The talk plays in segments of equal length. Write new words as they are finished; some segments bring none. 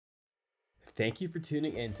Thank you for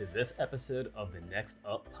tuning in to this episode of the Next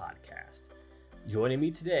Up podcast. Joining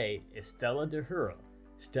me today is Stella DeHura.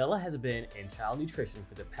 Stella has been in child nutrition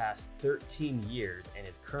for the past 13 years and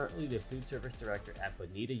is currently the food service director at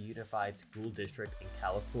Bonita Unified School District in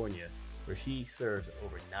California, where she serves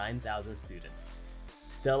over 9,000 students.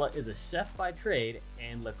 Stella is a chef by trade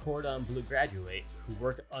and Le Cordon Bleu graduate who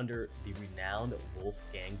worked under the renowned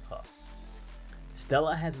Wolfgang Puck.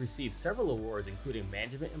 Stella has received several awards, including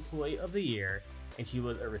Management Employee of the Year, and she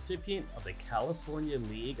was a recipient of the California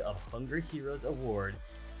League of Hunger Heroes Award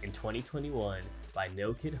in 2021 by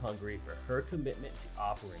No Kid Hungry for her commitment to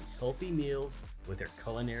offering healthy meals with her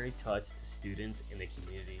culinary touch to students in the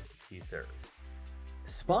community she serves.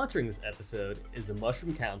 Sponsoring this episode is the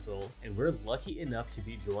Mushroom Council, and we're lucky enough to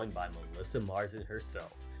be joined by Melissa Marsden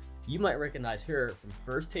herself. You might recognize her from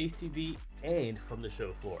First Taste TV and from the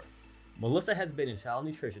show floor. Melissa has been in child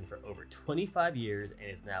nutrition for over 25 years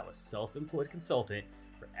and is now a self-employed consultant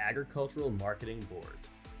for agricultural marketing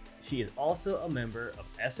boards. She is also a member of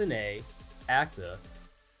SNA, ACTA,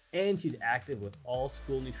 and she's active with all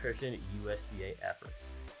school nutrition USDA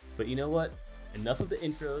efforts. But you know what? Enough of the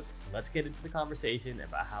intros. Let's get into the conversation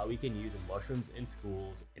about how we can use mushrooms in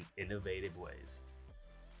schools in innovative ways.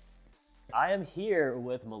 I am here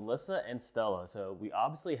with Melissa and Stella, so we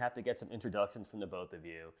obviously have to get some introductions from the both of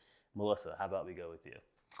you. Melissa, how about we go with you?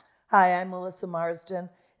 Hi, I'm Melissa Marsden,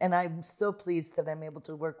 and I'm so pleased that I'm able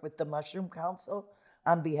to work with the Mushroom Council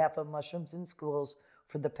on behalf of Mushrooms in Schools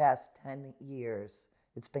for the past 10 years.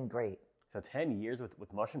 It's been great. So 10 years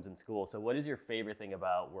with mushrooms in school. So what is your favorite thing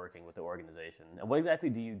about working with the organization? And what exactly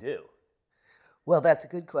do you do? Well, that's a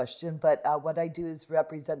good question, but what I do is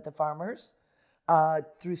represent the farmers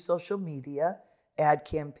through social media, ad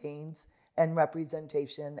campaigns, and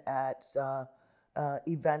representation at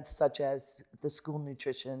events such as the School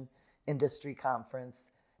Nutrition Industry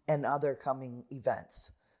Conference and other coming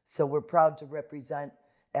events. So we're proud to represent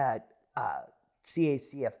at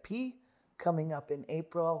CACFP coming up in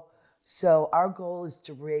April. So our goal is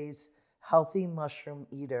to raise healthy mushroom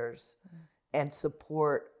eaters and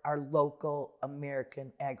support our local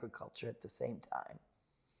American agriculture at the same time,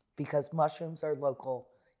 because mushrooms are local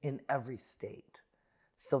in every state.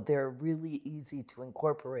 So they're really easy to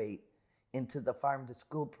incorporate into the farm to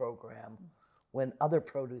school program when other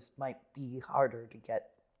produce might be harder to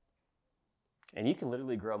get. And you can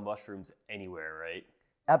literally grow mushrooms anywhere, right?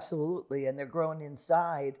 Absolutely, and they're grown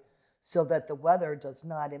inside so that the weather does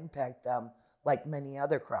not impact them like many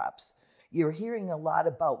other crops. You're hearing a lot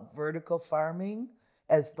about vertical farming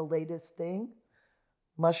as the latest thing.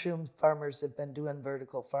 Mushroom farmers have been doing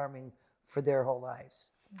vertical farming for their whole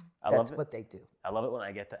lives. That's what they do. I love it when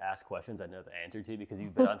I get to ask questions I know the answer to, because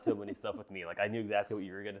you've been on so many stuff with me. Like, I knew exactly what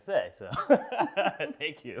you were going to say, so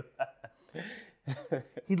thank you.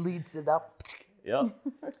 He leads it up. Yep.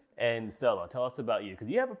 And Stella, tell us about you, because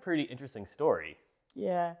you have a pretty interesting story.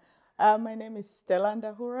 Yeah. My name is Stella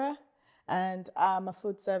DeHura, and I'm a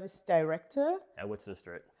food service director. At which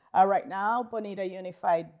district? Right now, Bonita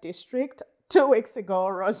Unified District. 2 weeks ago,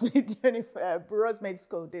 Rosemead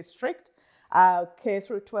School District. K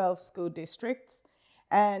through 12 school districts.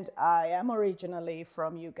 And I am originally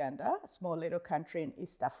from Uganda, a small little country in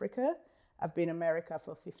East Africa. I've been in America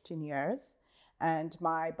for 15 years. And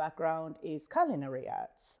my background is culinary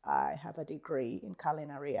arts. I have a degree in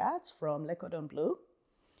culinary arts from Le Cordon Bleu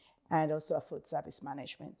and also a food service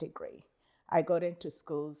management degree. I got into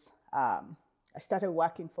schools. I started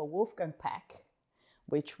working for Wolfgang Puck,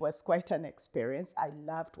 which was quite an experience. I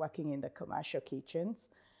loved working in the commercial kitchens.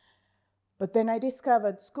 But then I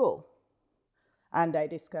discovered school, and I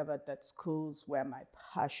discovered that schools were my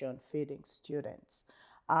passion, feeding students.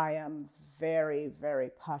 I am very, very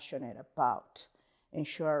passionate about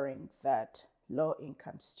ensuring that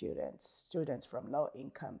low-income students from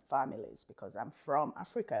low-income families, because I'm from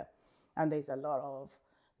Africa, and there's a lot of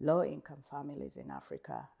low-income families in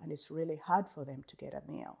Africa, and it's really hard for them to get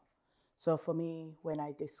a meal. So for me, when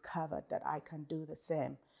I discovered that I can do the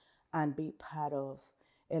same and be part of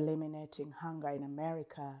eliminating hunger in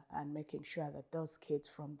America and making sure that those kids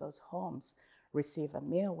from those homes receive a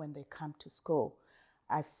meal when they come to school,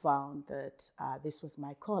 I found that this was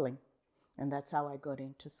my calling. And that's how I got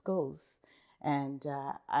into schools. And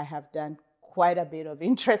I have done quite a bit of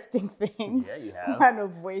interesting things. Yeah, you have. One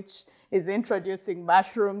of which is introducing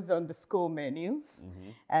mushrooms on the school menus. Mm-hmm.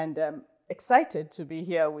 And excited to be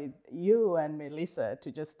here with you and Melissa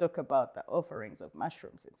to just talk about the offerings of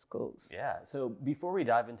mushrooms in schools. Yeah, so before we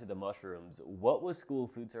dive into the mushrooms, what was school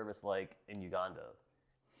food service like in Uganda?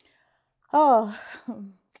 Oh,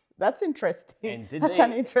 that's interesting. That's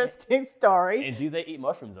an interesting story. And do they eat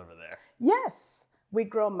mushrooms over there? Yes, We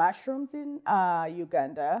grow mushrooms in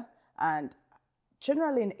Uganda, and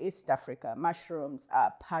generally in East Africa, mushrooms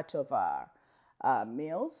are part of our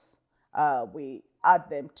meals. We add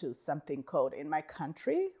them to something called, in my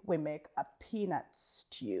country, we make a peanut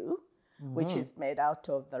stew, which is made out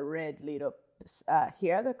of the red little,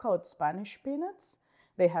 here they're called Spanish peanuts.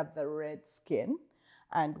 They have the red skin,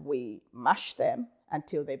 and we mash them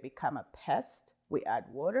until they become a paste. We add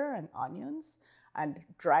water and onions and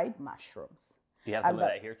dried mushrooms. Do you have some of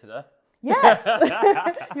that here today? Yes,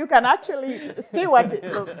 you can actually see what it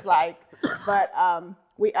looks like. But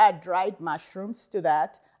we add dried mushrooms to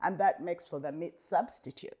that, and that makes for the meat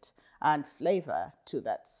substitute and flavor to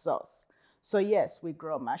that sauce. So yes, we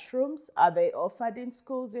grow mushrooms. Are they offered in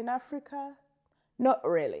schools in Africa? Not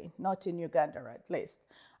really, not in Uganda at least.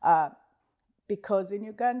 Because in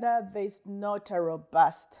Uganda, there's not a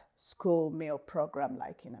robust school meal program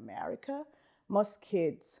like in America. Most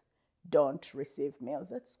kids don't receive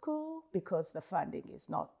meals at school because the funding is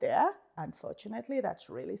not there. Unfortunately, that's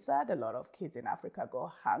really sad. A lot of kids in Africa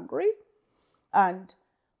go hungry. And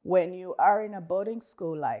when you are in a boarding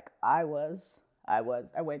school like I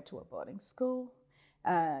went to a boarding school,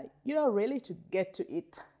 you don't really to get to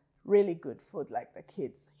eat really good food like the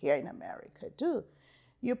kids here in America do.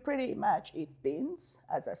 You pretty much eat beans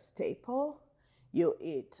as a staple. You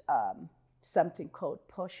eat something called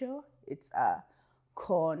posho. It's a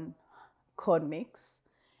corn mix,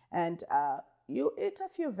 and you eat a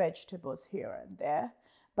few vegetables here and there.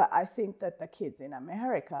 But I think that the kids in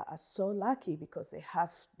America are so lucky because they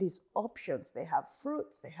have these options. They have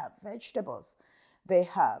fruits, they have vegetables, they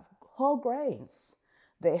have whole grains,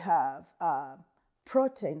 they have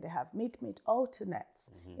protein, they have meat alternates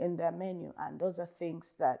in their menu. And those are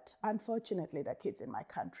things that, unfortunately, the kids in my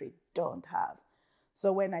country don't have.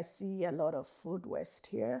 So when I see a lot of food waste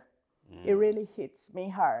here, it really hits me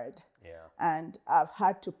hard. Yeah. And I've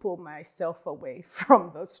had to pull myself away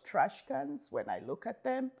from those trash cans when I look at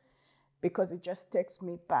them, because it just takes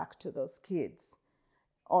me back to those kids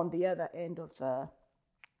on the other end of the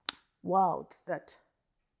world that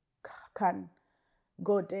can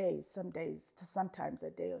go days, sometimes a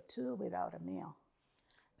day or two without a meal.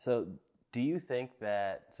 So do you think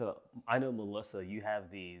that, so I know, Melissa, you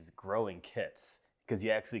have these growing kits because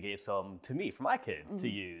you actually gave some to me for my kids to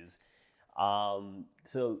use.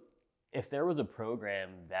 So if there was a program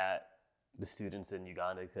that the students in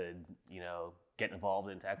Uganda could, get involved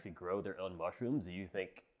in to actually grow their own mushrooms, do you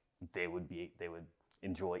think they would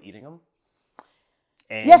enjoy eating them?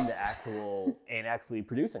 And Yes. and actually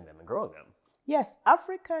producing them and growing them? Yes,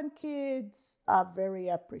 African kids are very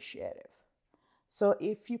appreciative. So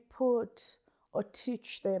if you put or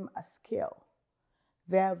teach them a skill,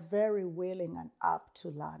 they are very willing and up to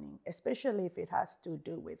learning, especially if it has to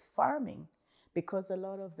do with farming, because a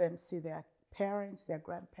lot of them see their parents, their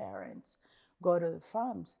grandparents go to the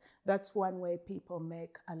farms. That's one way people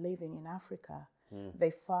make a living in Africa.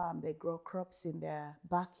 They farm, they grow crops in their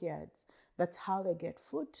backyards. That's how they get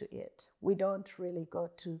food to eat. We don't really go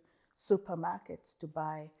to supermarkets to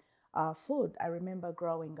buy our food. I remember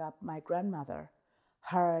growing up, my grandmother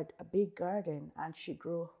had a big garden and she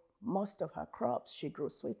grew most of her crops. She grew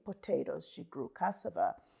sweet potatoes, she grew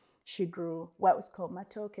cassava, she grew what was called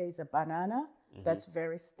matoke, is a banana. That's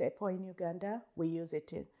very staple in Uganda. We use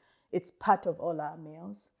it it's part of all our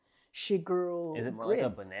meals. She grew Is it more greens.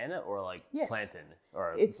 like a banana or like Yes. plantain?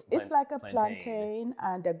 Or It's like a plantain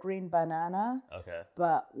and a green banana. Okay.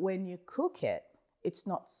 But when you cook it, it's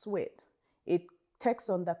not sweet. It takes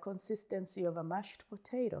on the consistency of a mashed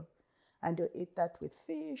potato. And you eat that with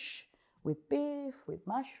fish, with beef, with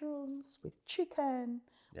mushrooms, with chicken,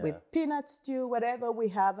 with peanut stew, whatever we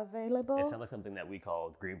have available. It sounds like something that we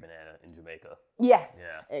call green banana in Jamaica. Yes,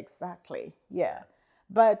 Yeah. exactly. Yeah.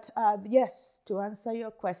 But yes, to answer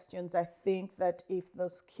your questions, I think that if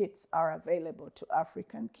those kits are available to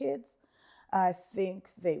African kids, I think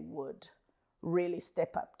they would really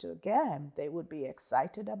step up to the game. They would be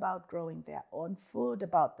excited about growing their own food,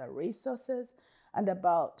 about the resources, and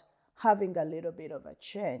about having a little bit of a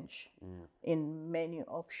change in menu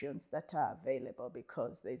options that are available,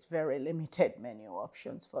 because there's very limited menu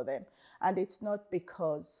options for them. And it's not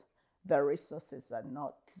because the resources are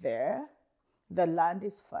not there. The land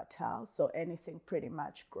is fertile, so anything pretty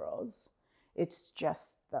much grows. It's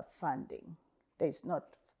just the funding. There's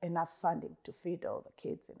not enough funding to feed all the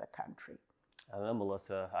kids in the country. I don't know,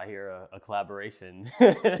 Melissa. I hear a collaboration.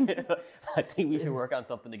 I think we should work on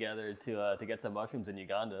something together to get some mushrooms in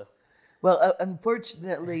Uganda. Well,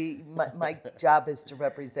 unfortunately, my job is to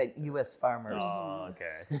represent U.S. farmers. Oh,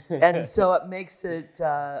 okay. And so it makes it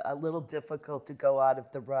a little difficult to go out of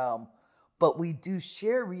the realm. But we do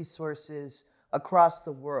share resources across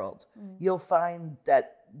the world. You'll find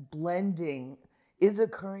that blending is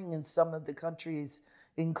occurring in some of the countries,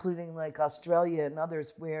 including like Australia and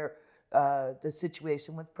others, where the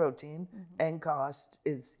situation with protein and cost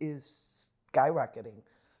is skyrocketing.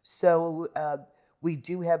 So we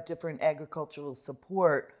do have different agricultural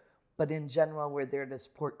support, but in general, we're there to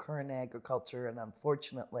support current agriculture, and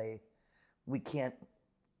unfortunately, we can't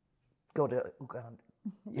go to Uganda.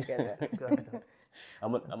 You get it. Uganda.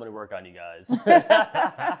 I'm gonna work on you guys.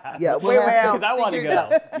 Yeah, We will. Because I want to figure it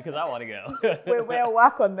go. Because I want to go. We will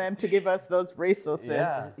work on them to give us those resources.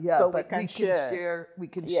 Yeah. Yeah, so but we can share. We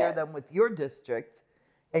can share them Yes. with your district,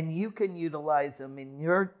 and you can utilize them in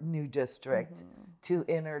your new district to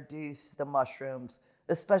introduce the mushrooms,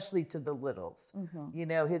 especially to the littles. You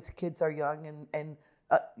know, his kids are young, and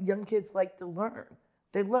young kids like to learn.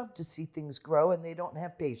 They love to see things grow, and they don't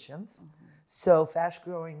have patience. So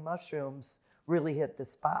fast-growing mushrooms really hit the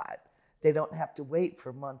spot. They don't have to wait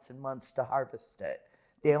for months and months to harvest it.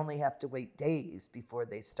 They only have to wait days before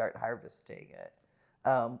they start harvesting it,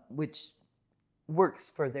 which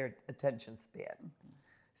works for their attention span.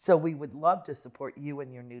 So we would love to support you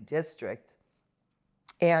in your new district.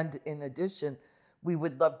 And in addition, we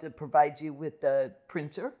would love to provide you with the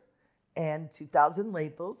printer and 2,000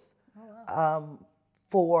 labels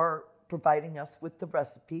for providing us with the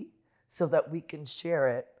recipe so that we can share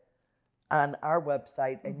it on our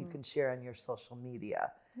website and you can share on your social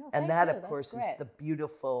media. And that, of course, is the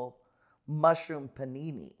beautiful mushroom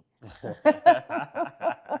panini.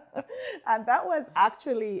 And that was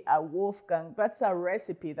actually a Wolfgang. That's a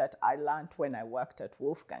recipe that I learned when I worked at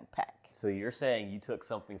Wolfgang Peck. So you're saying you took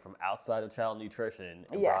something from outside of child nutrition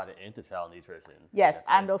and Yes. brought it into child nutrition? Yes, That's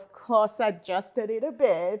and it. of course adjusted it a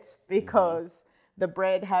bit because the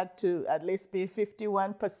bread had to at least be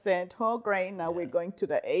 51% whole grain. Now we're going to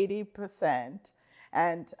the 80%.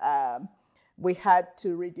 And we had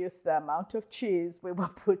to reduce the amount of cheese we were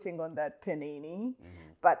putting on that panini.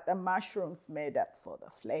 But the mushrooms made up for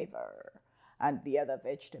the flavor and the other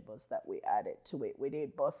vegetables that we added to it. We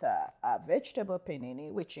did both a vegetable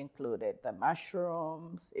panini, which included the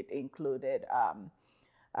mushrooms. It included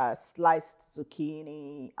sliced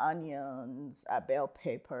zucchini, onions, bell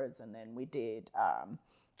peppers, and then we did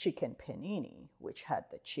chicken panini, which had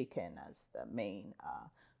the chicken as the main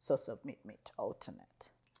source of meat alternate.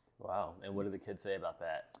 Wow. And what did the kids say about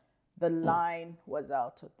that? The line was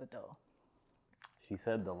out of the door. She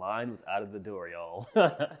said the line was out of the door, y'all.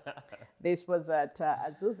 This was at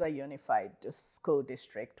Azusa Unified School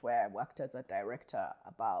District, where I worked as a director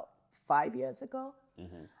about 5 years ago.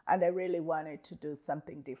 And I really wanted to do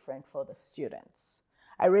something different for the students.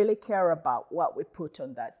 I really care about what we put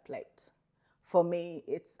on that plate. For me,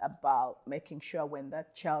 it's about making sure when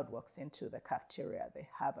that child walks into the cafeteria, they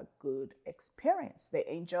have a good experience. They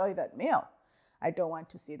enjoy that meal. I don't want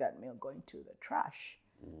to see that meal going to the trash.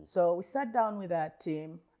 So we sat down with our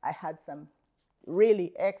team. I had some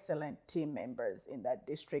really excellent team members in that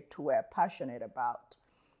district who were passionate about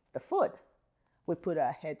the food. We put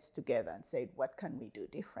our heads together and said, what can we do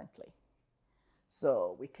differently?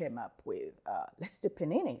 So we came up with, let's do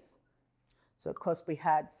paninis. So of course we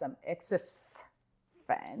had some excess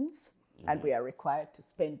funds and we are required to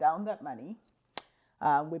spend down that money.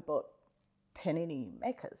 We bought panini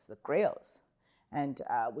makers, the grills, and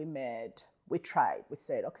we tried. We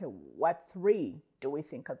said, okay, what 3 do we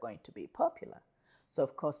think are going to be popular? So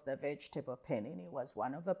of course the vegetable panini was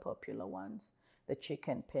one of the popular ones, the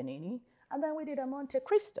chicken panini, and then we did a Monte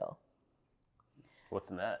Cristo. What's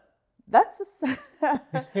in that? That's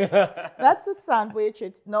a sandwich.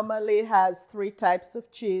 It normally has 3 types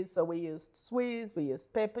of cheese. So we used Swiss, we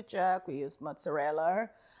used pepper jack, we used mozzarella,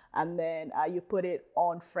 and then you put it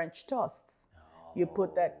on French toast. You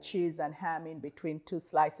put that cheese and ham in between 2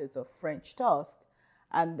 slices of French toast,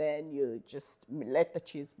 and then you just let the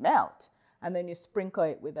cheese melt, and then you sprinkle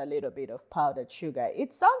it with a little bit of powdered sugar.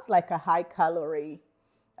 It sounds like a high-calorie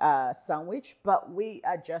sandwich, but we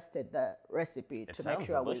adjusted the recipe to make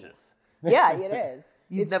sure delicious. Yeah, it is.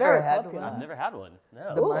 You've It's never very had popular. one? I've never had one.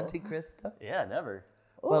 No. The Monte Cristo? Yeah, never.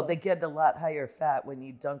 Well, they get a lot higher fat when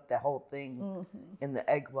you dunk the whole thing in the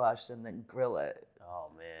egg wash and then grill it.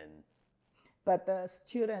 Oh man. But the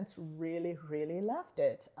students really, really loved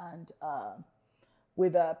it. And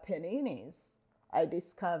with our paninis, I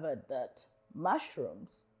discovered that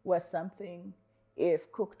mushrooms were something,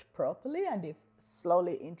 if cooked properly and if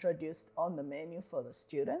slowly introduced on the menu for the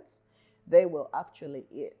students, they will actually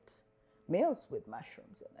eat meals with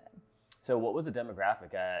mushrooms in them. So what was the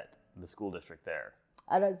demographic at the school district there?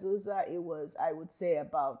 At Azusa, it was, I would say,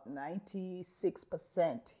 about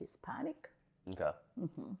 96% Hispanic. Okay.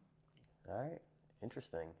 All right.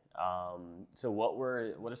 Interesting. So what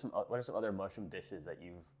are some other mushroom dishes that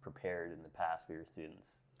you've prepared in the past for your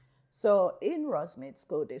students? So in Rosemead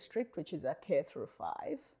School District, which is a K through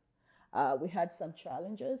 5, we had some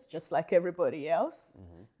challenges, just like everybody else,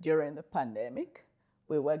 during the pandemic.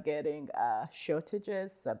 We were getting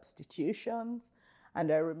shortages, substitutions.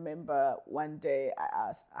 And I remember one day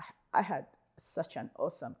I had such an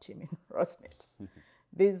awesome team in Rosemead.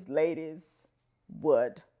 These ladies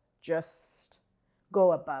would just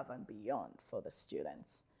go above and beyond for the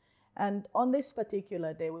students. And on this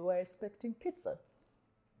particular day, we were expecting pizza.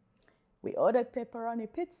 We ordered pepperoni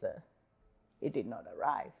pizza. It did not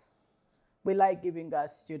arrive. We like giving our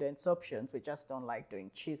students options. We just don't like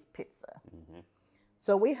doing cheese pizza.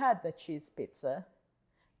 So we had the cheese pizza,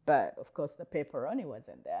 but of course the pepperoni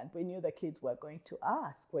wasn't there. And we knew the kids were going to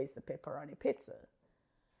ask, where's the pepperoni pizza?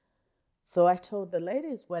 So I told the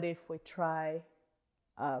ladies, what if we try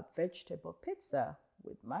a vegetable pizza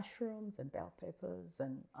with mushrooms and bell peppers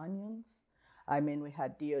and onions? I mean, we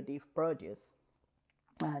had DOD produce.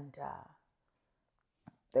 And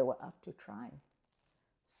they were up to trying.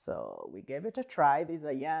 So we gave it a try. These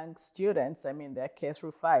are young students. I mean, they're K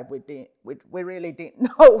through 5. We really didn't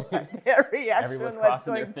know what their reaction was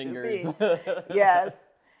going to be. Yes.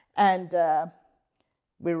 And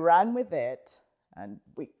we ran with it. And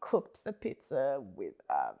we cooked the pizza with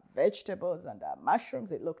vegetables and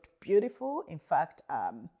mushrooms. It looked beautiful. In fact,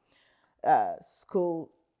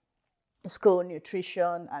 school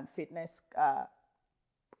nutrition and fitness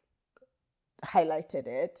highlighted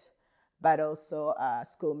it, but also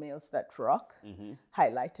School Meals That Rock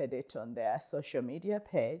highlighted it on their social media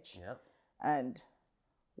page. Yep. And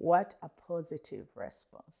what a positive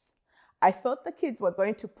response. I thought the kids were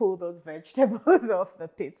going to pull those vegetables off the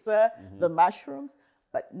pizza, the mushrooms,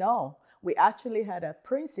 but no. We actually had a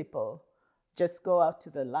principal just go out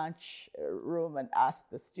to the lunch room and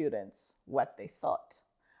ask the students what they thought.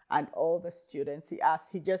 And all the students,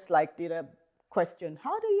 he just like did a question,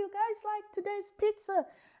 how do you guys like today's pizza?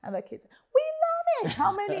 And the kids, we love it.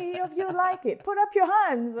 How many of you like it? Put up your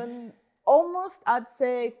hands. And almost, I'd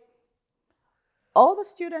say, all the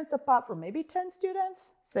students, apart from maybe 10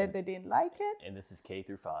 students, said they didn't like it. And this is K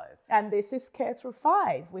through 5. And this is K through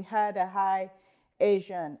 5. We had a high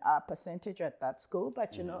Asian percentage at that school,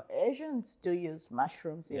 but you know, Asians do use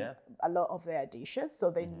mushrooms in a lot of their dishes, so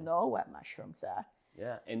they know what mushrooms are.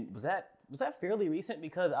 Yeah, and was that fairly recent?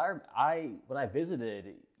 Because when I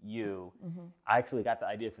visited you, I actually got the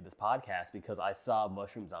idea for this podcast because I saw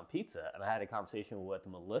mushrooms on pizza, and I had a conversation with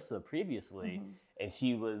Melissa previously, and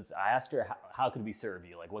I asked her how could we serve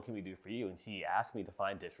you, like what can we do for you, and she asked me to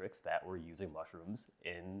find districts that were using mushrooms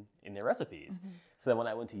in their recipes. So then when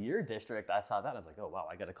I went to your district, I saw that, and I was like, oh wow,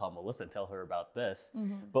 I got to call Melissa and tell her about this.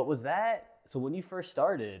 But so when you first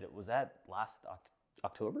started, was that last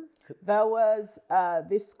October? That was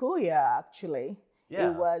this school year, actually. Yeah.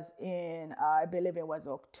 It was in, I believe it was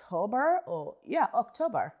October.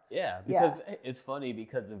 October. Yeah, because it's funny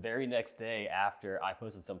because the very next day after I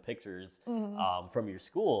posted some pictures from your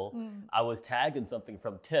school, I was tagged in something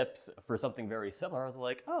from Tips for something very similar. I was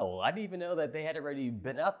like, oh, I didn't even know that they had already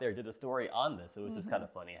been out there, did a story on this. It was just kind of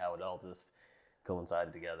funny how it all just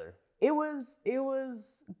coincided together. It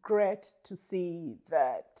was great to see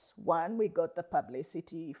that, one, we got the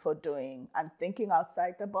publicity for doing and thinking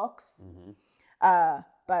outside the box,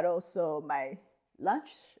 but also my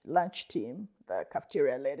lunch team, the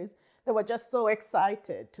cafeteria ladies, they were just so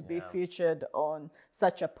excited to be featured on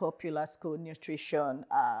such a popular school nutrition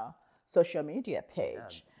social media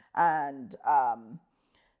page. And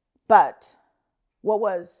but what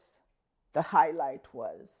was the highlight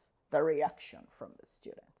was the reaction from the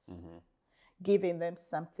students, giving them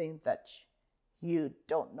something that you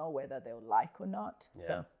don't know whether they'll like or not,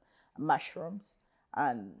 some mushrooms,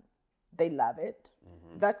 and they love it.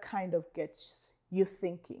 That kind of gets you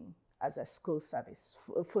thinking as a food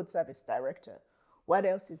service director, what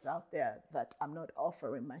else is out there that I'm not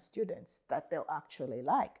offering my students that they'll actually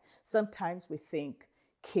like? Sometimes we think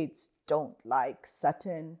kids don't like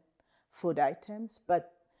certain food items,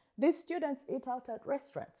 but these students eat out at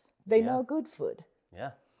restaurants. They know good food.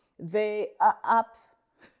 Yeah. They are up.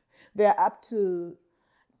 They're up to,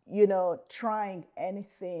 trying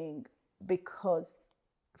anything because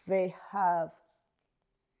they have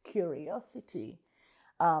curiosity.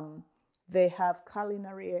 They have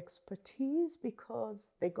culinary expertise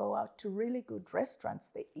because they go out to really good restaurants.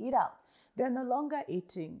 They eat out. They're no longer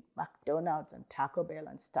eating McDonald's and Taco Bell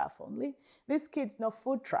and stuff only. These kids know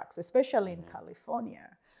food trucks, especially in California.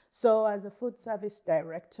 So as a food service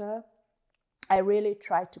director, I really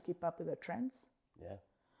try to keep up with the trends. Yeah.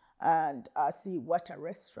 and see what are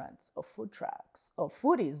restaurants or food trucks or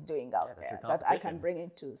food is doing out that's your there that I can competition. bring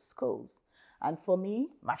into schools. And for me,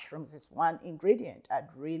 mushrooms is one ingredient I'd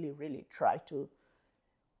really, really try to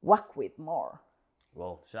work with more.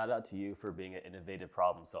 Well, shout out to you for being an innovative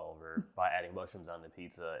problem solver by adding mushrooms on the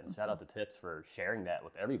pizza, and shout out to Tips for sharing that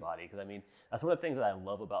with everybody. Because I mean, that's one of the things that I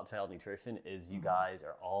love about Child Nutrition is you guys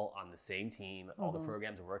are all on the same team. All the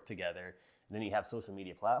programs work together, and then you have social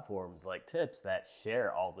media platforms like Tips that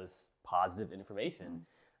share all this positive information,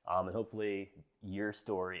 and hopefully your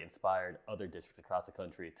story inspired other districts across the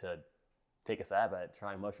country to take a stab at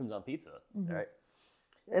trying mushrooms on pizza. All right.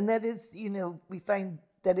 And that is, we find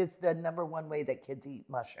that is the number one way that kids eat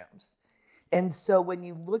mushrooms. And so when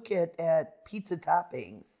you look at pizza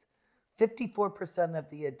toppings, 54% of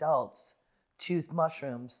the adults choose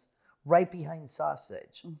mushrooms right behind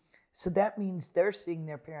sausage. So that means they're seeing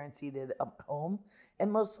their parents eat it at home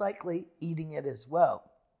and most likely eating it as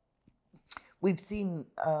well. We've seen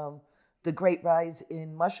the great rise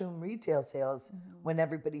in mushroom retail sales when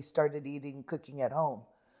everybody started cooking at home.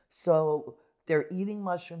 So they're eating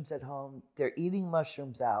mushrooms at home. They're eating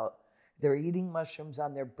mushrooms out. They're eating mushrooms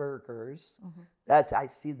on their burgers. I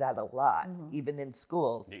see that a lot, even in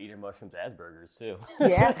schools. They're eating mushrooms as burgers too.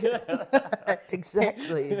 Yes.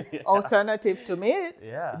 Exactly. Alternative to meat.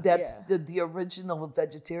 Yeah. That's the original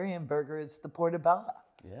vegetarian burger is the portobello.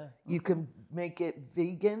 Yeah. You can make it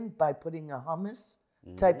vegan by putting a hummus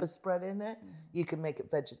type of spread in it. You can make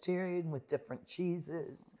it vegetarian with different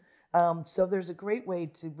cheeses. So there's a great way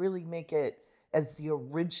to really make it as the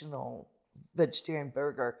original vegetarian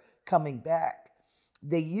burger coming back.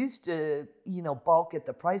 They used to, bulk at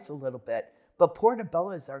the price a little bit, but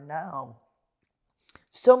portobellos are now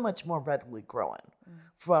so much more readily growing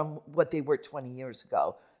from what they were 20 years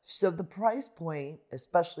ago. So the price point,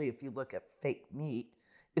 especially if you look at fake meat,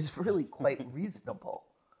 is really quite reasonable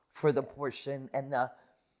for the portion and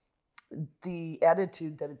the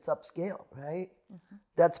attitude that it's upscale, right?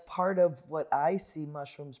 That's part of what I see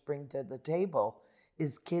mushrooms bring to the table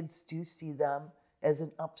is kids do see them as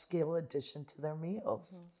an upscale addition to their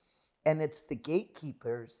meals. And it's the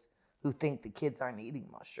gatekeepers who think the kids aren't eating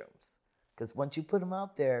mushrooms. Because once you put them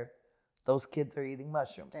out there, those kids are eating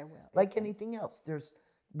mushrooms. They will. Like anything else.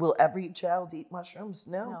 Will every child eat mushrooms?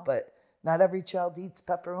 No, but not every child eats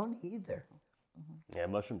pepperoni either. Yeah,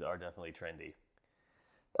 mushrooms are definitely trendy.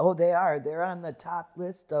 Oh, they are. They're on the top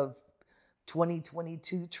list of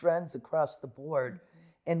 2022 trends across the board.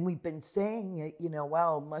 And we've been saying it,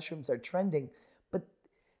 wow, mushrooms are trending. But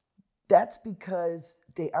that's because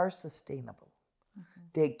they are sustainable.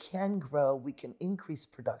 They can grow. We can increase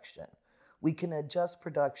production. We can adjust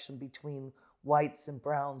production between whites and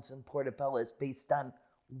browns and portobellos based on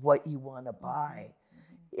what you want to buy.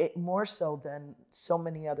 It more so than so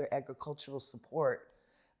many other agricultural support.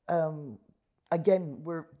 Again,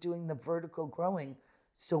 we're doing the vertical growing,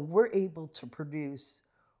 so we're able to produce,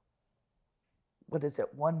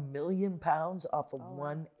 1 million pounds off of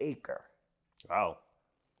 1 acre. Wow.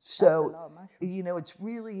 So, it's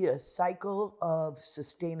really a cycle of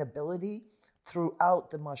sustainability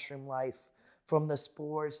throughout the mushroom life, from the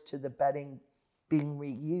spores to the bedding being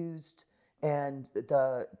reused and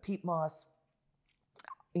the peat moss.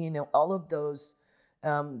 All of those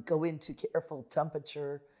go into careful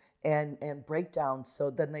temperature and breakdown. So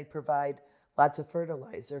then they provide lots of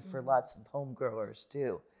fertilizer for lots of home growers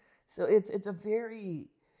too. So it's a very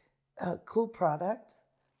cool product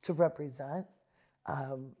to represent.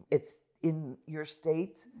 It's in your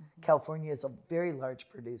state. California is a very large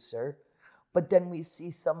producer. But then we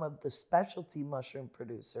see some of the specialty mushroom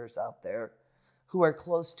producers out there who are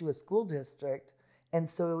close to a school district. And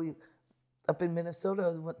so up in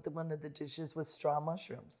Minnesota, one of the dishes was straw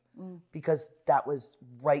mushrooms because that was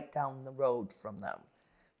right down the road from them.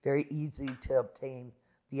 Very easy to obtain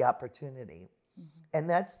the opportunity. And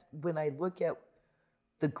that's when I look at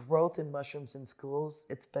the growth in mushrooms in schools,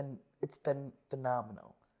 it's been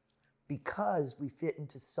phenomenal because we fit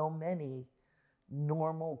into so many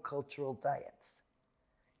normal cultural diets.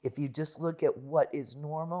 If you just look at what is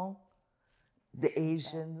normal, the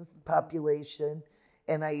Asian population,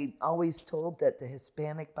 and I always told that the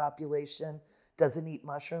Hispanic population doesn't eat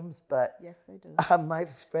mushrooms, but yes, they do. My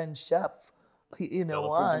friend Chef,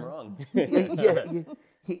 Wrong.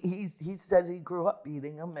 he said he grew up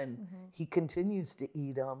eating them, and he continues to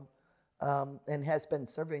eat them, and has been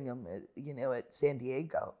serving them at San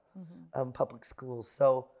Diego public schools.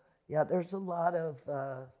 So yeah, there's a lot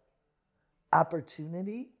of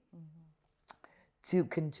opportunity to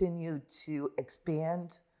continue to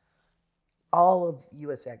expand all of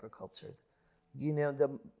U.S. agriculture.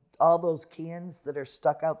 All those cans that are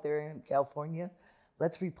stuck out there in California,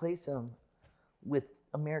 let's replace them with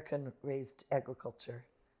American-raised agriculture.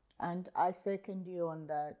 And I second you on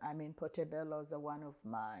that. I mean, portobellos are one of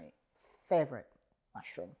my favorite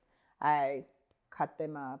mushroom. I cut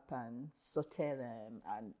them up and saute them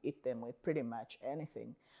and eat them with pretty much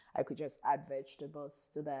anything. I could just add vegetables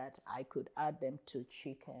to that. I could add them to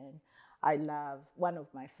chicken. I love, one of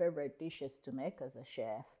my favorite dishes to make as a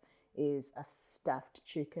chef is a stuffed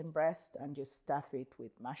chicken breast, and you stuff it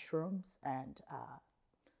with mushrooms and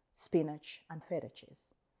spinach and feta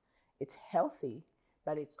cheese. It's healthy,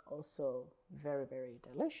 but it's also very, very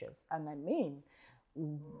delicious. And I mean,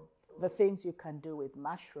 the things you can do with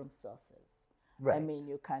mushroom sauces. Right. I mean,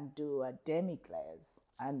 you can do a demi-glaze,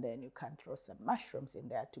 and then you can throw some mushrooms in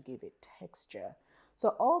there to give it texture. So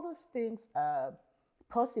all those things are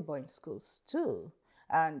possible in schools too.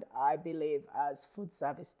 And I believe as food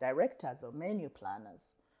service directors or menu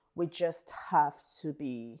planners, we just have to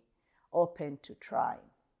be open to trying.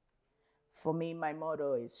 For me, my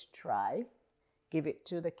motto is try, give it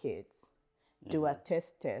to the kids, do a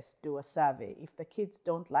test, do a survey. If the kids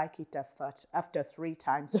don't like it after 3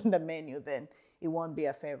 times on the menu, then it won't be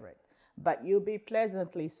a favorite. But you'll be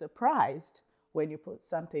pleasantly surprised when you put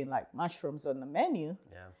something like mushrooms on the menu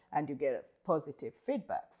and you get a positive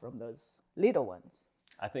feedback from those little ones.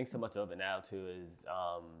 I think so much of it now too is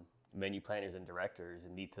menu planners and directors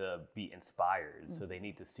need to be inspired. So they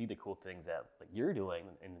need to see the cool things that like you're doing,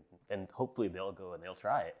 and hopefully they'll go and they'll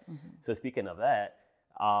try it. So speaking of that,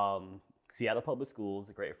 Seattle Public Schools,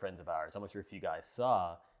 great friends of ours. I'm not sure if you guys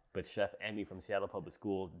saw, but Chef Emmy from Seattle Public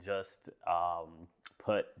Schools just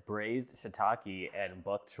put braised shiitake and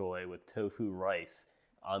bok choy with tofu rice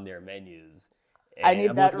on their menus. And I need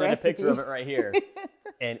I'm that looking at a recipe. picture of it right here,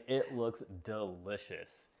 and it looks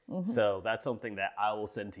delicious. So that's something that I will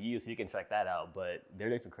send to you so you can check that out. But they're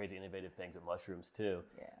doing some crazy innovative things with mushrooms too.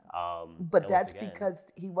 But and that's once again-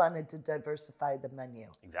 because he wanted to diversify the menu.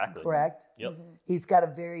 Exactly. Correct? Yep. He's got a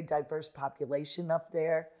very diverse population up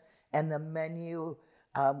there. And the menu,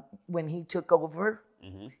 when he took over,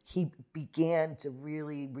 he began to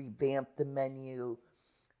really revamp the menu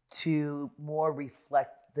to more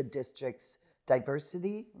reflect the district's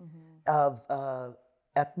diversity of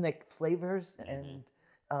ethnic flavors and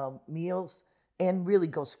meals, and really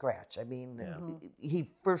go scratch. I mean, he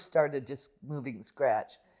first started just moving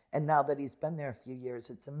scratch, and now that he's been there a few years,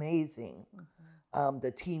 it's amazing.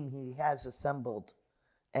 The team he has assembled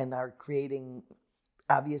and are creating,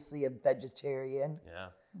 obviously, a vegetarian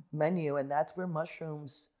menu, and that's where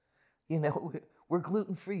mushrooms, we're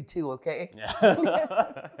gluten-free too, okay?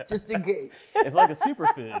 Yeah. Just in case. It's like a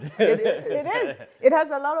superfood. It is. It is. It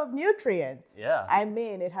has a lot of nutrients. Yeah. I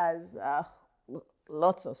mean, it has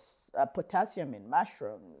lots of potassium in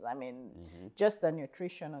mushrooms. I mean, just the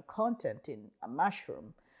nutritional content in a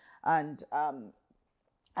mushroom. And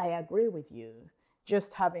I agree with you.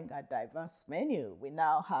 Just having a diverse menu, we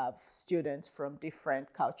now have students from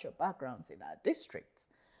different cultural backgrounds in our districts.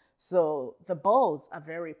 So the bowls are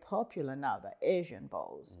very popular now, the Asian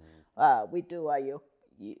bowls. We do a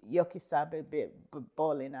yokisabe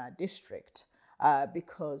bowl in our district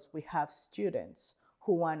because we have students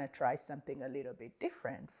who want to try something a little bit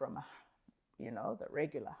different from, the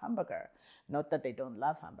regular hamburger. Not that they don't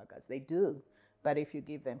love hamburgers, they do. But if you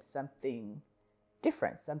give them something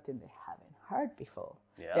different, something they haven't heard before,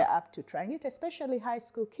 they're up to trying it, especially high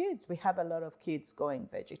school kids. We have a lot of kids going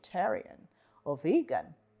vegetarian or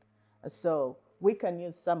vegan. So we can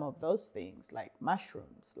use some of those things like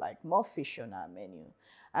mushrooms, like more fish on our menu.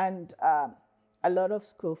 And a lot of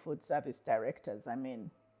school food service directors, I mean,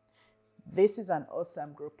 this is an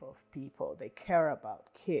awesome group of people. They care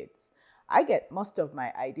about kids. I get most of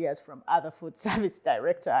my ideas from other food service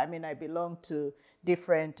directors. I mean, I belong to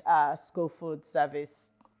different school food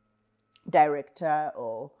service director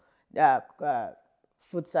or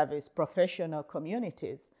food service professional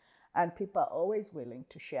communities. And people are always willing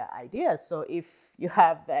to share ideas. So if you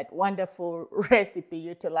have that wonderful recipe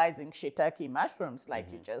utilizing shiitake mushrooms, like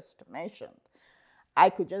you just mentioned, I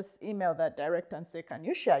could just email that director and say, can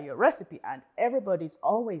you share your recipe? And everybody's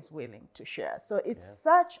always willing to share. So it's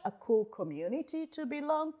such a cool community to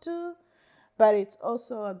belong to, but it's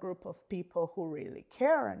also a group of people who really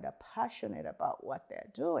care and are passionate about what they're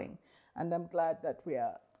doing. And I'm glad that we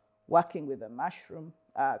are working with the Mushroom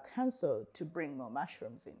Council to bring more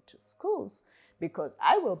mushrooms into schools, because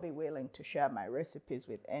I will be willing to share my recipes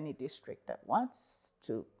with any district that wants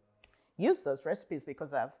to use those recipes,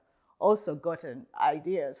 because I've also gotten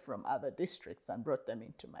ideas from other districts and brought them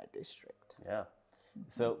into my district. Yeah.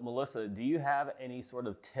 So Melissa, do you have any sort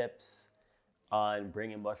of tips on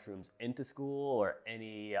bringing mushrooms into school, or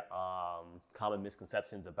any common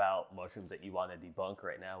misconceptions about mushrooms that you want to debunk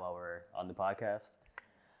right now while we're on the podcast?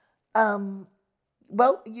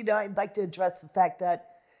 Well, I'd like to address the fact that,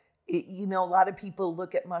 a lot of people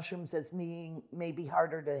look at mushrooms as being maybe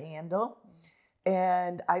harder to handle.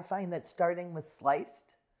 And I find that starting with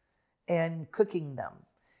sliced and cooking them.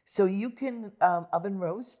 So you can oven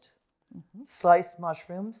roast sliced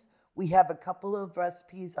mushrooms. We have a couple of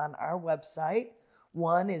recipes on our website.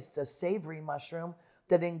 One is the savory mushroom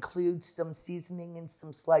that includes some seasoning and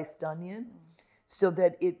some sliced onion, so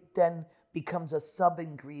that it then becomes a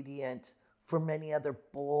sub-ingredient for many other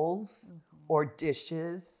bowls or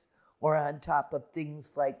dishes, or on top of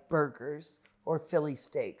things like burgers or Philly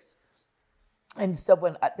steaks. And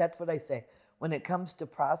so that's what I say. When it comes to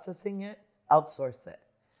processing it, outsource it.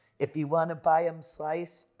 If you want to buy them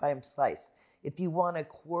sliced, buy them sliced. If you want to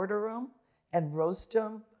quarter them and roast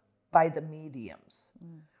them, buy the mediums.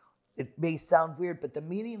 It may sound weird, but the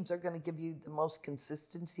mediums are going to give you the most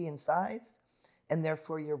consistency and size, and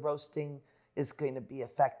therefore your roasting is going to be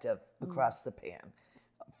effective across the pan.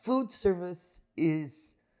 Food service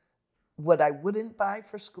is what I wouldn't buy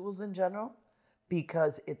for schools in general,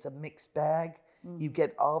 because it's a mixed bag. You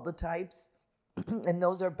get all the types, and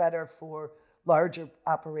those are better for larger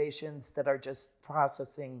operations that are just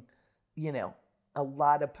processing, a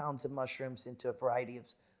lot of pounds of mushrooms into a variety of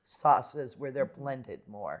sauces where they're blended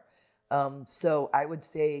more. So I would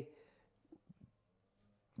say,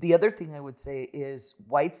 the other thing I would say is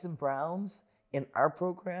whites and browns in our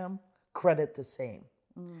program credit the same.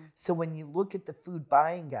 So when you look at the food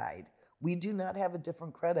buying guide, we do not have a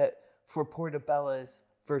different credit for portobellas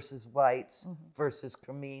versus whites versus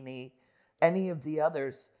cremini, any of the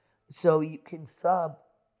others. So you can sub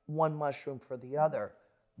one mushroom for the other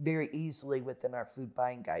very easily within our food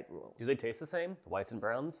buying guide rules. Do they taste the same, whites and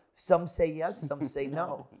browns? Some say yes, some say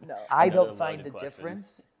no. No. I Another don't find a loaded question.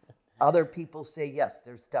 difference. Other people say yes,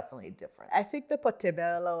 there's definitely a difference. I think the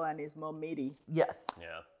portobello one is more meaty. Yes.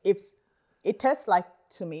 Yeah. If it tastes like,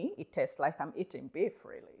 to me, it tastes like I'm eating beef,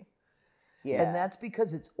 really. Yeah. And that's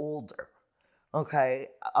because it's older. Okay.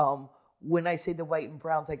 When I say the white and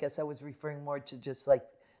browns, I guess I was referring more to just like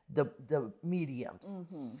the mediums.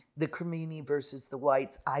 The cremini versus the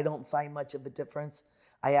whites, I don't find much of a difference.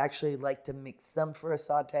 I actually like to mix them for a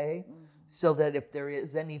saute, so that if there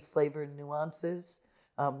is any flavor nuances,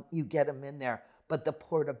 you get them in there. But the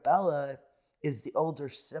portobello is the older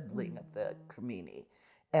sibling of the cremini,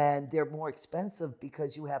 and they're more expensive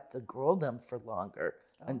because you have to grow them for longer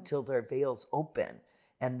until their veils open.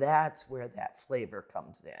 And that's where that flavor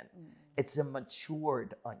comes in. It's a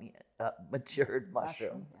matured matured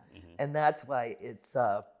mushroom. And that's why it's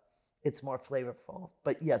more flavorful.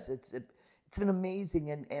 But yes, it's been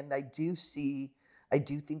amazing. And I do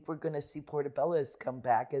think we're going to see portobellos come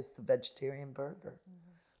back as the vegetarian burger,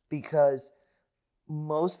 because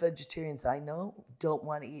most vegetarians I know don't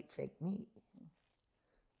want to eat fake meat.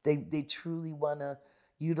 They truly want to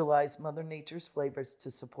utilize Mother Nature's flavors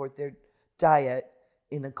to support their diet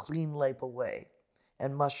in a clean label way.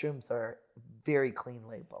 And mushrooms are very clean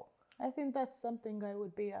label. I think that's something I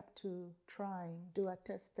would be up to trying, do a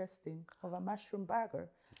testing of a mushroom burger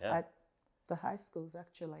at the high schools,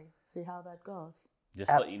 actually, see how that goes. Just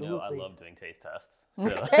to let you know, I Absolutely. love doing taste tests.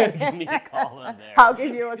 So give me a call on there. I'll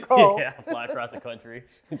give you a call. Yeah, fly across the country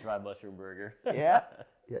and try mushroom burger. Yeah.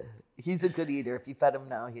 Yeah, he's a good eater. If you fed him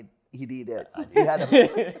now, he'd eat it. If you had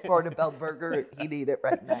a portobello burger, he'd eat it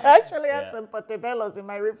right now. I actually had Yeah. some portobellos in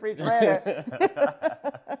my refrigerator.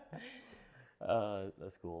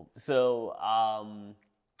 That's cool. So,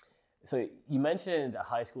 so you mentioned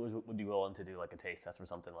high schoolers would be willing to do like a taste test or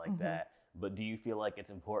something like that. But do you feel like it's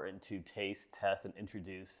important to taste test and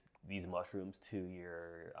introduce these mushrooms to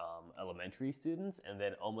your elementary students, and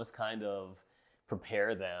then almost kind of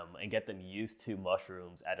prepare them and get them used to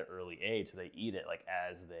mushrooms at an early age, so they eat it like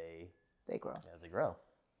as they grow?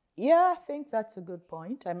 Yeah, I think that's a good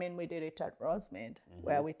point. I mean, we did it at Rosemead,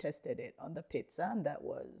 where we tested it on the pizza, and that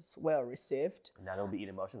was well received. Now they'll be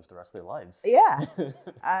eating mushrooms the rest of their lives. Yeah.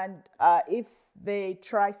 And if they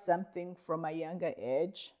try something from a younger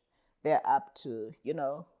age, they're up to,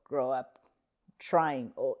 grow up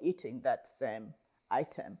trying or eating that same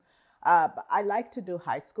item. But I like to do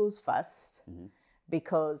high schools first,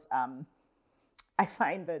 because I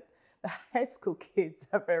find that the high school kids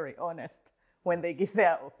are very honest when they give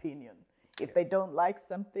their opinion. If they don't like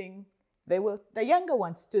something, they will. The younger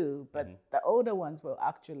ones too, but the older ones will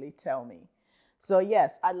actually tell me. So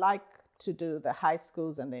yes, I like to do the high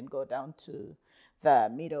schools and then go down to the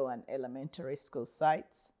middle and elementary school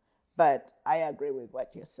sites. But I agree with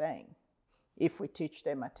what you're saying. if we teach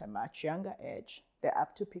them at a much younger age, they're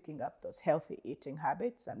up to picking up those healthy eating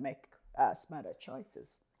habits and make smarter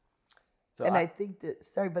choices. So And I think that,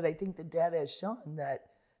 sorry, but I think the data has shown that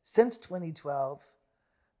since 2012,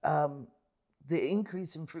 the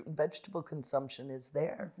increase in fruit and vegetable consumption is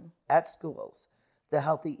there at schools. The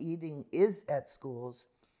healthy eating is at schools.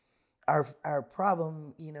 Our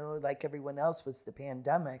problem, like everyone else, was the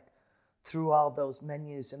pandemic. Through all those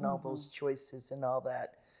menus and all those choices and all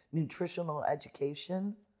that, nutritional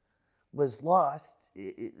education was lost,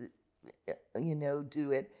 do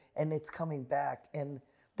it, and it's coming back. And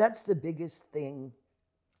that's the biggest thing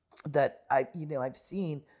that I've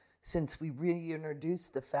seen since we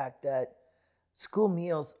reintroduced the fact that school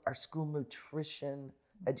meals are school nutrition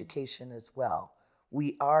education as well.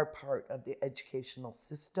 We are part of the educational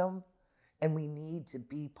system, and we need to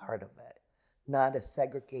be part of it, not a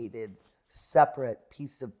segregated, separate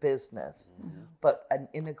piece of business, but an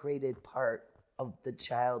integrated part of the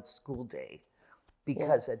child's school day,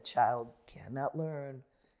 because a child cannot learn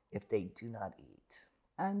if they do not eat.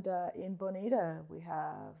 And in Bonita, we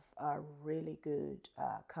have a really good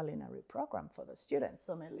culinary program for the students.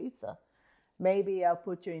 So Melissa, maybe I'll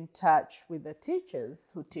put you in touch with the teachers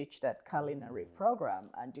who teach that culinary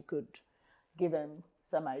program, and you could give them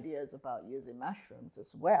some ideas about using mushrooms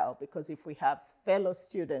as well, because if we have fellow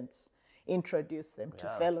students introduce them to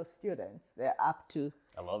fellow students, they're up to.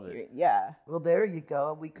 I love it. Yeah. Well, there you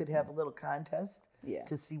go. We could have a little contest Yeah.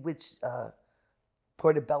 to see which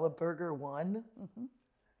portobello burger won,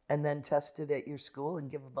 and then test it at your school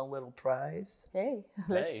and give them a little prize. Hey,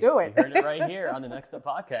 let's Hey, do it. You heard it right here on the Next Up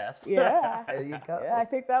podcast. Yeah. There you go. Yeah, I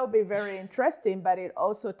think that would be very interesting, but it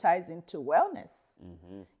also ties into wellness.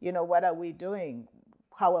 What are we doing?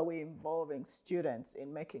 How are we involving students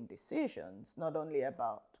in making decisions, not only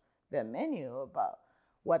about their menu, about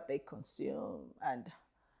what they consume, and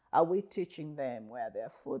are we teaching them where their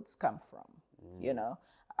foods come from?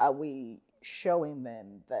 Are we showing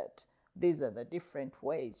them that these are the different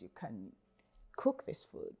ways you can cook this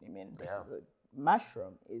food? I mean,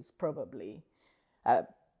 mushroom is probably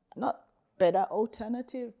not better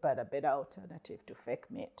alternative, but a better alternative to fake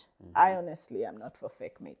meat. I honestly am not for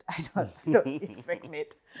fake meat. I don't eat fake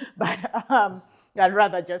meat, but I'd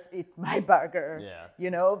rather just eat my burger,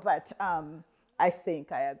 but I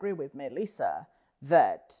think I agree with Melissa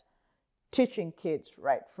that teaching kids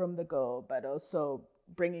right from the go, but also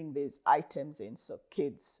bringing these items in so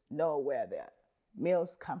kids know where their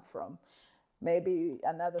meals come from. Maybe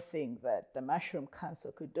another thing that the Mushroom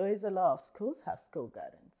Council could do is a lot of schools have school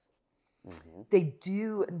gardens. They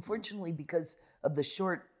do, unfortunately, because of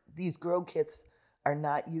these grow kits are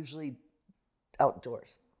not usually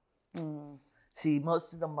outdoors. See,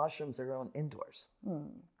 most of the mushrooms are grown indoors,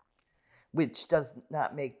 which does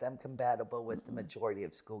not make them compatible with the majority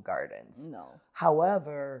of school gardens. No.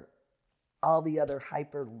 However, all the other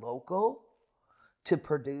hyper local to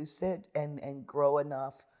produce it and grow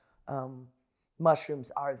enough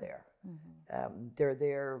mushrooms are there. They're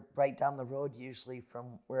there right down the road, usually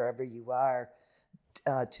from wherever you are,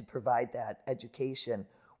 to provide that education.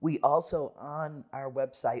 We also, on our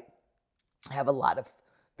website, have a lot of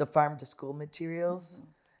the farm to school materials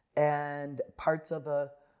and parts of a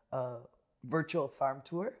virtual farm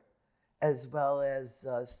tour, as well as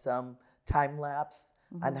some time lapse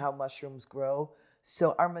on how mushrooms grow.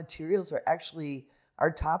 So our materials are actually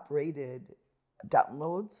our top rated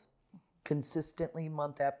downloads consistently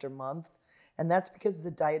month after month. And that's because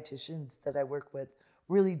the dietitians that I work with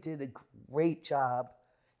really did a great job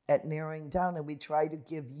at narrowing down. And we try to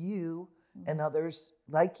give you and others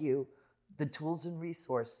like you the tools and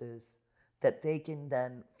resources that they can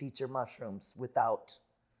then feature mushrooms without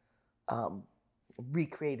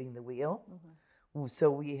recreating the wheel.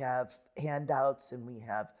 So we have handouts and we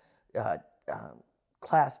have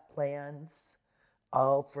class plans,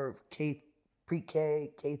 all for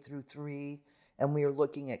pre-K, K through 3, and we are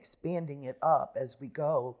looking at expanding it up as we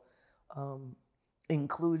go,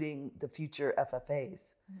 including the future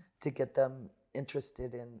FFAs to get them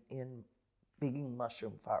interested in being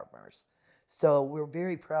mushroom farmers. So we're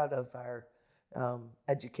very proud of our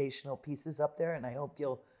educational pieces up there, and I hope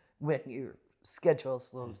when your schedule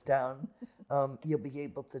slows down, you'll be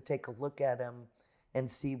able to take a look at them and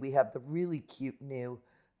see. We have the really cute new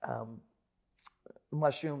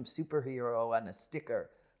mushroom superhero on a sticker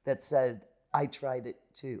that said, "I tried it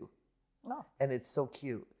too." Oh. And it's so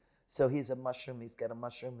cute. So he's a mushroom, he's got a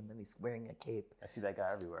mushroom, and then he's wearing a cape. I see that guy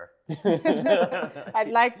everywhere.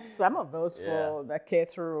 I'd like some of those for the K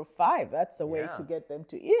through 5. That's a way to get them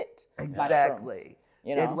to eat Exactly.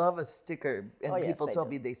 mushrooms, They love a sticker. And yes, people they told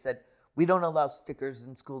do. me, they said, "We don't allow stickers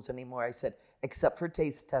in schools anymore." I said, "Except for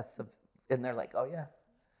taste tests And they're like, oh, yeah.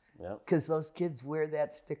 Yep. Because those kids wear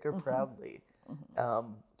that sticker proudly.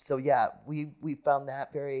 So, yeah, we found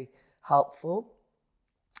that very helpful.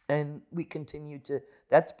 And we continue to,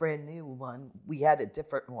 that's brand new one. We had a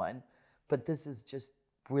different one, but this is just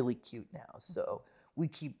really cute now. So we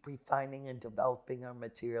keep refining and developing our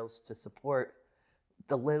materials to support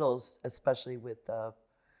the littles, especially with,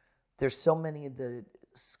 there's so many of the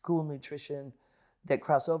school nutrition that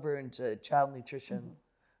cross over into child nutrition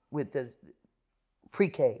with the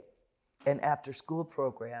pre-K and after school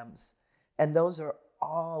programs. And those are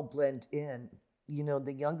all blend in. You know,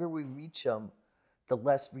 the younger we reach them, the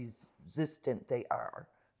less resistant they are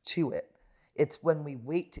to it. It's when we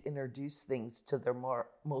wait to introduce things to their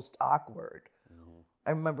most awkward.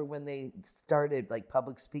 I remember when they started like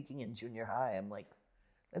public speaking in junior high, I'm like,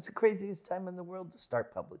 that's the craziest time in the world to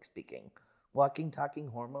start public speaking. Walking, talking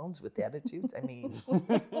hormones with attitudes. I mean,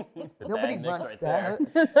 nobody wants that.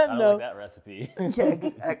 I don't like that recipe. Yeah,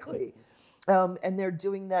 exactly. And they're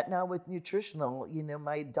doing that now with nutritional. You know,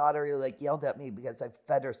 my daughter like yelled at me because I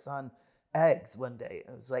fed her son eggs one day.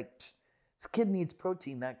 I was like, this kid needs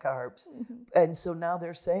protein, not carbs. And so now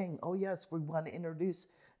they're saying, oh yes, we want to introduce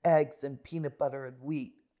eggs and peanut butter and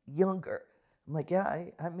wheat younger. I'm like, yeah,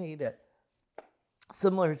 I made it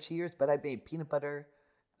similar to yours, but I made peanut butter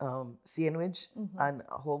sandwich on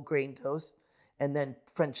a whole grain toast and then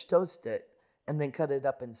French toast it and then cut it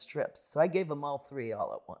up in strips. So I gave them all three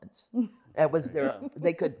all at once. That was their,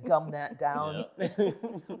 they could gum that down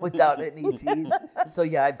without any teeth. So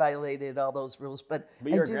yeah, I violated all those rules. But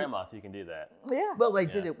you're a grandma, so you can do that. Yeah. Well, I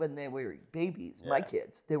did it when they were babies, my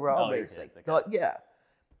kids. They were all raised kids, like, okay. yeah.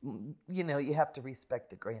 You know, you have to respect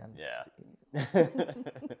the grands. Yeah.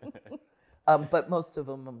 But most of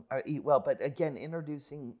them eat well. But again,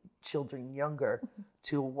 introducing children younger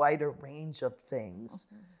to a wider range of things.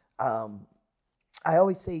 I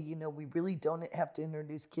always say, you know, we really don't have to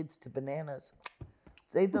introduce kids to bananas.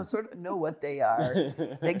 They don't sort of know what they are.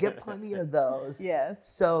 They get plenty of those. Yes.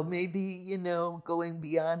 So maybe, you know, going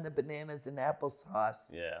beyond the bananas and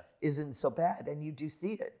applesauce isn't so bad. And you do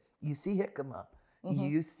see it. You see jicama.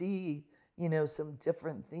 You see, you know, some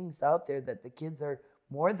different things out there that the kids are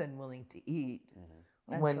more than willing to eat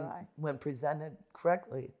when presented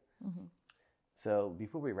correctly. So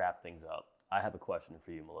before we wrap things up, I have a question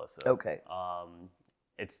for you, Melissa. Okay.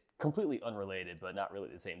 It's completely unrelated, but not really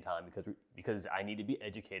at the same time because I need to be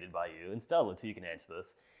educated by you and Stella too. You can answer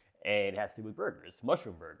this, and it has to do with burgers,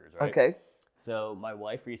 mushroom burgers, right? Okay. So my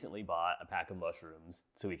wife recently bought a pack of mushrooms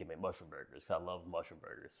so we can make mushroom burgers. I love mushroom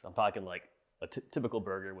burgers. I'm talking like a typical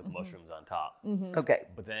burger with mushrooms on top. Okay.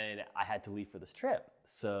 But then I had to leave for this trip,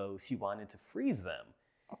 so she wanted to freeze them.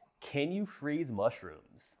 Can you freeze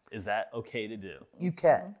mushrooms? Is that okay to do? You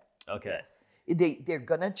can. Okay. Yes. They're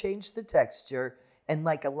going to change the texture. And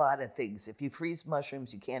like a lot of things, if you freeze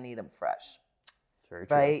mushrooms, you can't eat them fresh. Very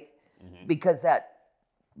true. Right? Because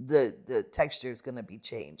the texture is going to be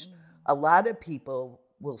changed. A lot of people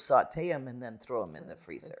will saute them and then throw them in the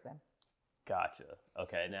freezer. Gotcha.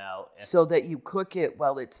 Okay, now... So that you cook it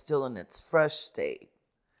while it's still in its fresh state.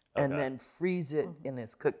 And then freeze it in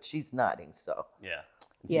its cooked. She's nodding, so. Yeah.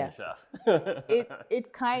 Yeah. Chef.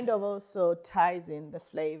 It kind of also ties in the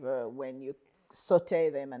flavor when you saute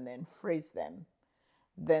them and then freeze them.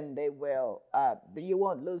 Then they will, you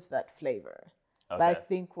won't lose that flavor. Okay. But I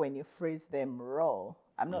think when you freeze them raw,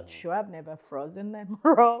 I'm not sure, I've never frozen them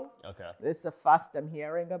raw. Okay. This is the first I'm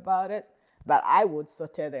hearing about it. But I would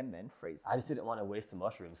saute them, then freeze them. I just didn't want to waste the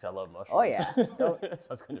mushrooms because I love mushrooms. Oh, yeah. So I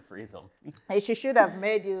was going to freeze them. Hey, she should have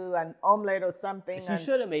made you an omelet or something. She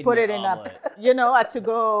should have made put me it an in omelet.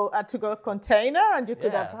 a to-go container, and you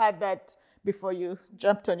could have had that before you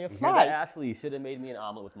jumped on your You hear that, flight. Ashley? You should have made me an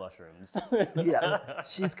omelet with mushrooms. Yeah.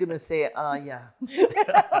 She's going to say, yeah.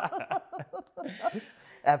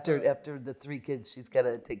 After the three kids she's got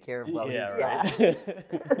to take care of while he's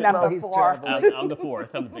right. Number 4. I'm the fourth.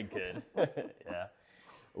 I'm the big kid. Yeah.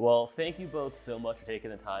 Well, thank you both so much for taking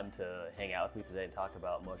the time to hang out with me today and talk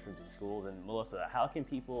about mushrooms in schools. And Melissa, how can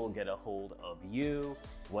people get a hold of you?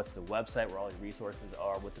 What's the website where all your resources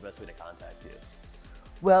are? What's the best way to contact you?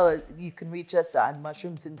 Well, you can reach us on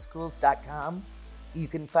mushroomsinschools.com. You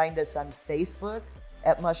can find us on Facebook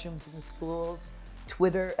at Mushrooms in Schools,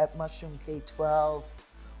 Twitter at MushroomK12,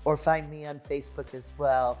 or find me on Facebook as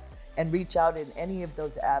well. And reach out in any of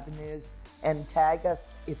those avenues and tag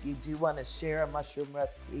us if you do want to share a mushroom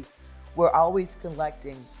recipe. We're always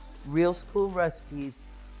collecting real school recipes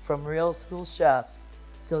from real school chefs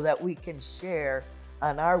so that we can share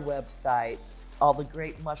on our website all the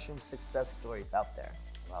great mushroom success stories out there.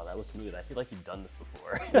 Wow, that was smooth. I feel like you've done this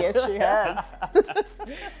before. Yes, she has.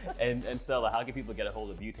 And Stella, how can people get a hold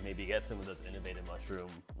of you to maybe get some of those innovative mushroom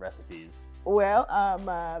recipes? Well, I'm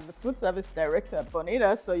the food service director at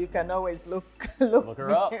Bonita, so you can always look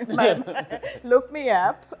her up. look me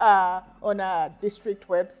up on our district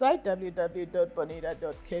website,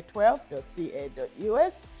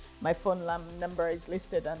 www.bonita.k12.ca.us. My phone number is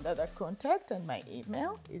listed under the contact, and my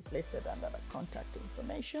email is listed under the contact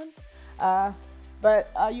information.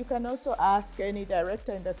 But you can also ask any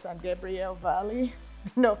director in the San Gabriel Valley,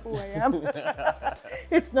 know who I am.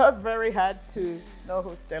 It's not very hard to know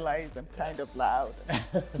who Stella is. I'm kind of loud.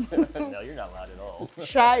 No, you're not loud at all.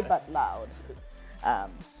 Shy but loud.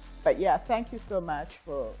 But yeah, thank you so much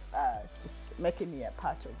for just making me a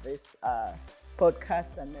part of this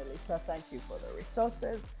podcast. And Melissa, thank you for the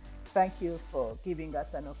resources. Thank you for giving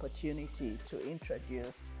us an opportunity to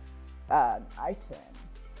introduce an item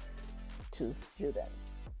to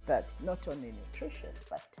students that's not only nutritious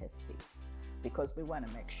but tasty, because we want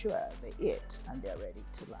to make sure they eat and they're ready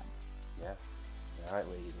to learn. Yeah. All right,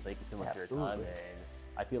 ladies. Well, thank you so much Absolutely. for your time. And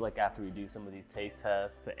I feel like after we do some of these taste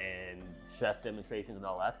tests and chef demonstrations and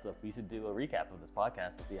all that stuff, we should do a recap of this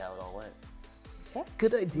podcast and see how it all went.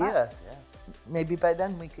 Good idea. Yeah. Maybe by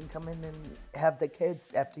then we can come in and have the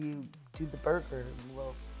kids after you do the burger, and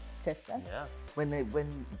we'll Test us. Yeah.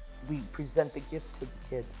 when we present the gift to the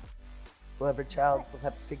kid. Whoever child will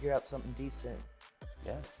have to figure out something decent.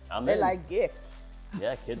 Yeah. I'm They in. like gifts.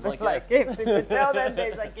 Yeah, kids They like like gifts. gifts. If you tell them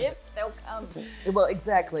there's a gift, they'll come. Well,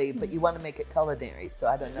 exactly, but you want to make it culinary, so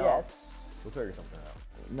I don't know. Yes. We'll figure something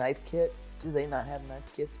out. Knife kit? Do they not have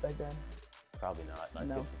knife kits by then? Probably not. Not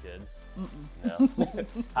No. kits for kids. No.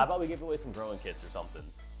 How about we give away some growing kits or something?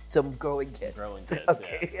 Some growing kits. Growing kits,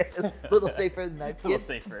 Okay. A little safer than knife A little kits.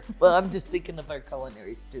 safer. Well, I'm just thinking of our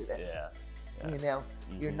culinary students. Yeah. You know,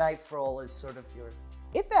 your knife roll is sort of your.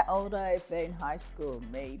 If they're older, if they're in high school,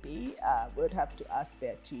 maybe we'd have to ask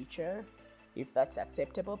their teacher if that's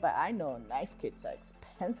acceptable. But I know knife kits are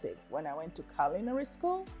expensive. When I went to culinary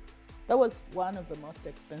school, that was one of the most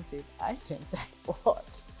expensive items I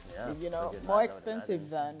bought. Yeah, You know, for good more knives, I would expensive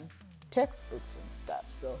imagine. than textbooks and stuff.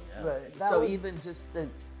 So Yeah. Right. That So would- even just the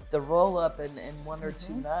roll up and one or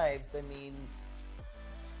two knives, I mean,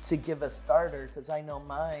 to give a starter, because I know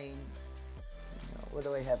mine, you know, what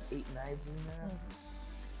do I have, 8 knives in there?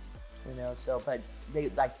 You know, so, but they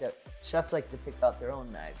like chefs like to pick out their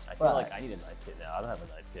own knives. I feel but like I need a knife kit now. I don't have a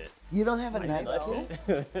knife kit. you don't have a I need knife a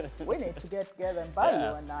kit? kit. we need to get together and buy Yeah.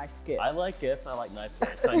 you a knife kit. I like gifts. I like knife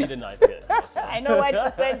kits. So I need a knife kit. I know what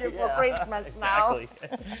to send you for Yeah, Christmas now.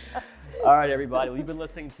 exactly. All right, everybody. We've been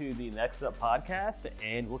listening to the Next Up podcast,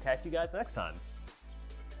 and we'll catch you guys next time.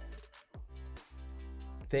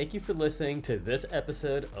 Thank you for listening to this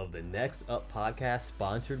episode of the Next Up podcast,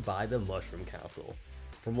 sponsored by the Mushroom Council.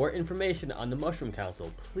 For more information on the Mushroom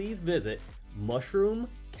Council, please visit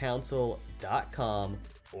mushroomcouncil.com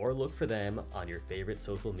or look for them on your favorite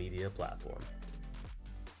social media platform.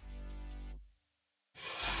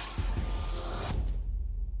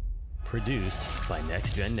 Produced by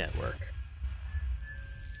Next Gen Network.